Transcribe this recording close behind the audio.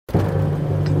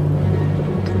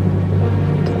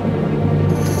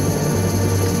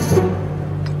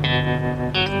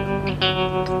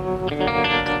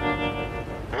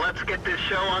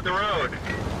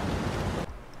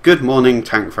Good morning,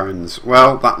 tank friends.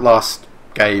 Well, that last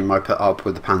game I put up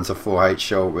with the Panzer 4H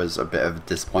shell was a bit of a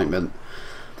disappointment.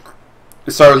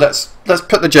 So let's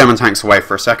put the German tanks away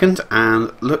for a second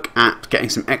and look at getting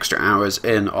some extra hours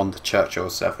in on the Churchill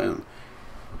 7.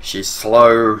 She's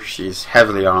slow, she's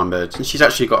heavily armoured, and she's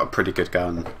actually got a pretty good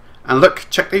gun. And look,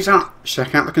 check these out.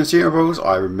 Check out the consumables.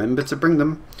 I remembered to bring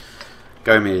them.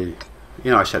 Go me.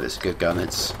 You know, I said it's a good gun.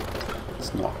 It's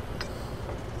not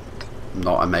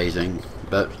amazing,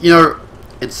 but you know,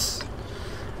 it's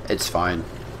fine.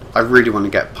 I really want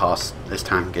to get past this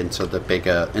tank into the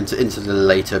bigger, into the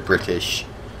later British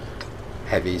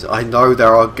heavies. I know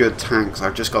there are good tanks.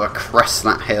 I've just got to crest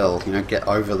that hill, you know, get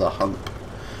over the hump.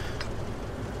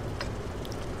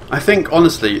 I think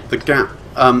honestly the gap.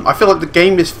 I feel like the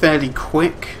game is fairly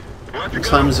quick in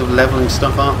terms of leveling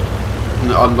stuff up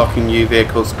and unlocking new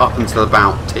vehicles up until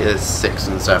about tier 6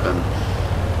 and 7.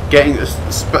 Getting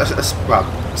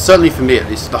well, certainly for me at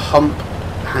least, the hump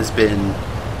has been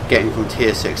getting from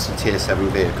tier 6 to tier 7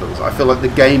 vehicles. I feel like the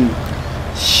game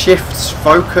shifts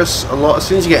focus a lot. As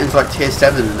soon as you get into like tier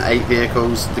 7 and 8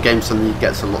 vehicles, the game suddenly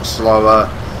gets a lot slower.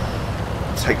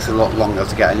 It takes a lot longer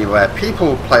to get anywhere.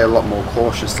 People play a lot more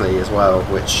cautiously as well,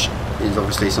 which is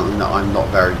obviously something that I'm not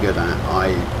very good at.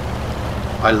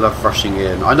 I love rushing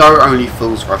in. I know only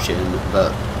fools rush in,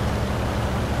 but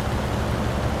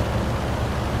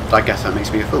I guess that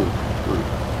makes me a fool.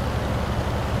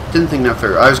 Didn't think that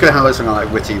through. I was going to have something like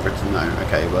witty written down.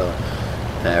 Okay, well,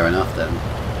 fair enough then.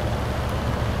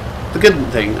 The good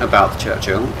thing about the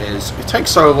Churchill is it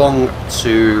takes so long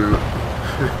to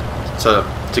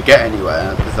get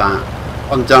anywhere that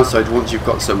on the downside, once you've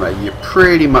got somewhere, you're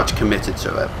pretty much committed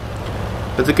to it.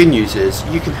 But the good news is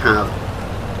you can have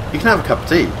a cup of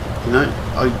tea. You know,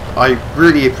 I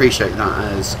really appreciate that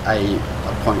as a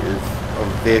point of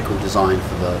vehicle design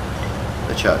for the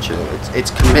Churchill.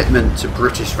 Its commitment to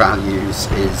British values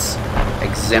is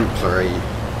exemplary.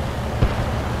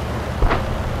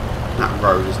 That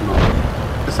road is not.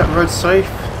 Is that road safe?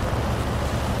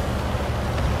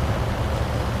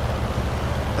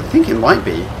 I think it might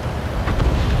be.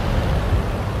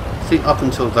 I think up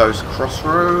until those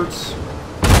crossroads.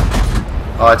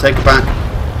 Oh, I take it back.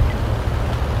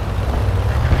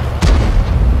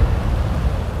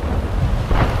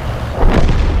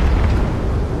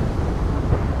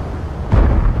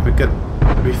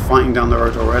 We're fighting down the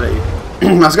road already.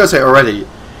 I was going to say already.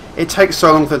 It takes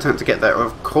so long for the tank to get there.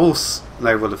 Of course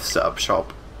they would have set up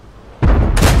shop.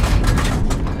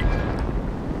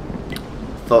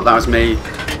 Thought that was me.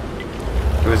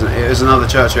 It was another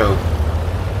Churchill.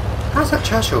 How's that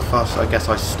Churchill fast? I guess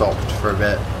I stopped for a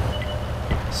bit.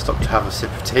 Stopped to have a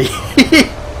sip of tea.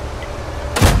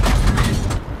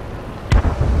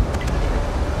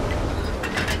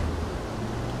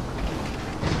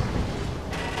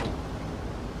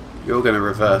 You're going to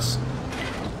reverse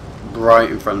right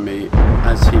in front of me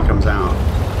as he comes out.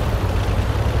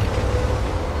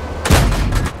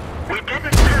 We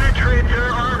didn't penetrate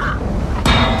your armor.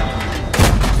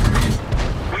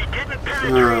 We didn't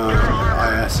penetrate your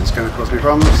armor. Yes, it's going to cause me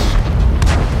problems.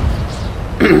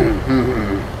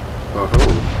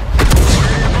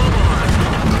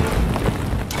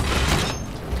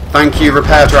 Thank you,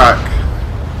 repair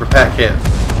kit.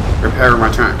 Repairing my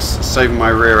tracks, saving my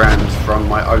rear end from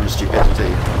my own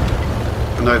stupidity.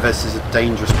 I know this is a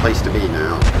dangerous place to be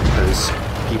now, because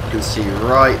people can see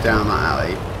right down that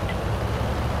alley.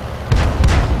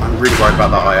 I'm really worried about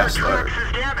the IS though.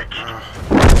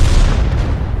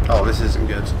 Oh, this isn't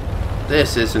good.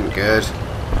 This isn't good.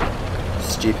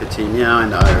 Stupid team, yeah I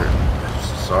know.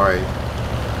 Sorry.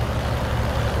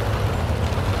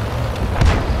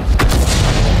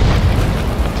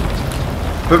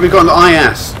 But we've got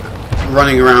an IS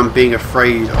running around being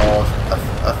afraid of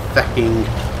a fecking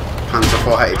Panzer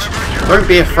 4H. Don't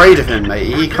be afraid of him,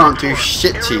 mate. He can't do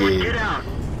shit to you.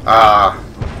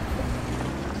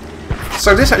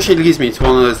 So this actually leads me to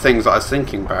one of those things that I was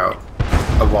thinking about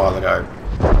a while ago.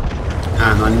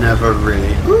 And I never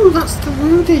really... Ooh, that's the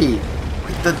Rudy!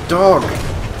 With the dog!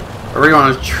 I really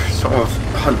want to sort of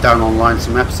hunt down online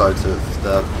some episodes of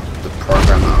the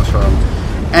program that I was from.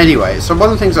 Anyway, so one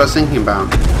of the things I was thinking about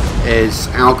is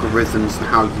algorithms and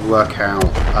how you work out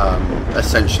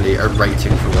essentially a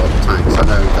rating for all the tanks. I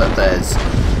know that there's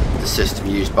the system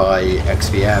used by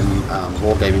XVM,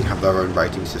 Wargaming have their own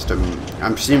rating system,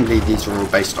 and presumably these are all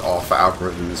based off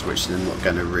algorithms which they're not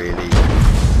going to really,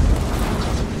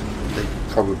 they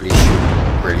probably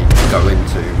shouldn't really go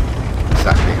into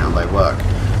exactly how they work.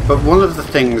 But one of the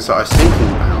things that I was thinking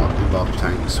about involving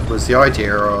tanks was the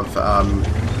idea of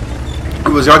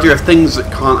things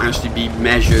that can't actually be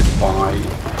measured by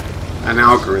an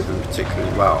algorithm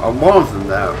particularly well, and one of them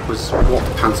there was what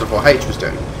the Panzer IV-H was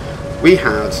doing. We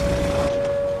had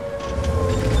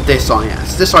this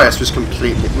IS. This IS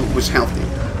was healthy,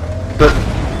 but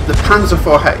the Panzer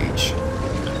IV-H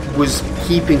was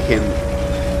keeping him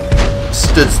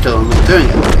stood still and not doing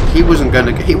anything. He wasn't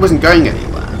going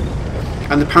anywhere,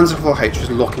 and the Panzer IV-H was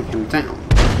locking him down.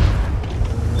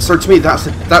 So to me,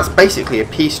 that's basically a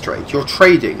peace trade. You're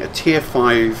trading a tier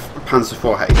 5 Panzer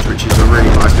IV-H, which is a really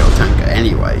nice little tanker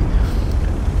anyway,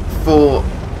 for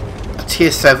a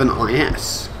tier 7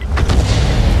 IS.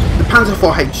 The Panzer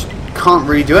IV-H can't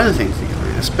really do anything to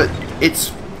the IS, but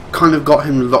it's kind of got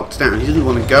him locked down. He doesn't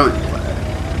want to go anywhere.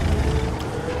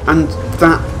 And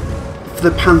that, for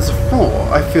the Panzer IV,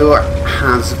 I feel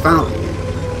has value.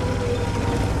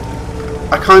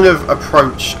 I kind of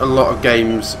approach a lot of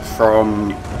games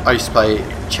from... I used to play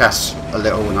chess a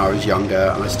little when I was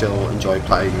younger, and I still enjoy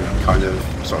playing kind of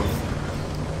sort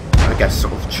of, I guess,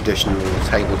 sort of traditional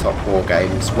tabletop war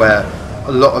games, where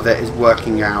a lot of it is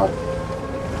working out,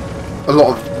 a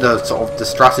lot of the sort of the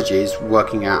strategy is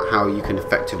working out how you can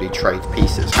effectively trade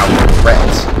pieces, how the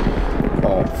threat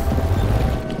of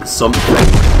something.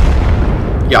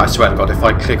 Yeah, I swear to God, if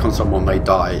I click on someone they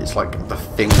die, it's like the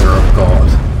finger of God.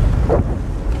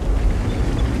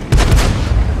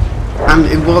 And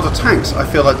in World of Tanks, I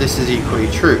feel like this is equally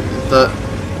true, that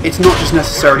it's not just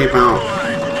necessarily about,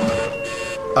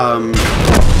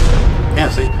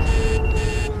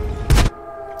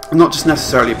 not just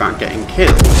necessarily about getting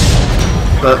kills,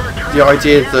 but the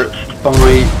idea that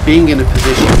by being in a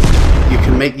position, you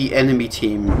can make the enemy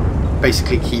team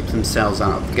basically keep themselves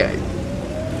out of the game.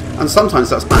 And sometimes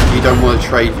that's bad. You don't want to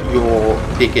trade your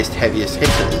biggest, heaviest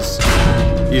hitters.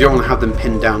 You don't want to have them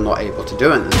pinned down, not able to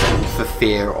do anything, for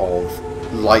fear of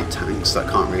light tanks that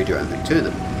can't really do anything to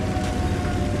them.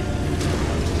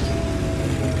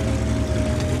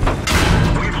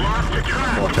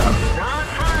 Watch out.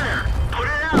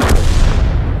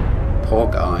 Poor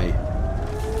guy.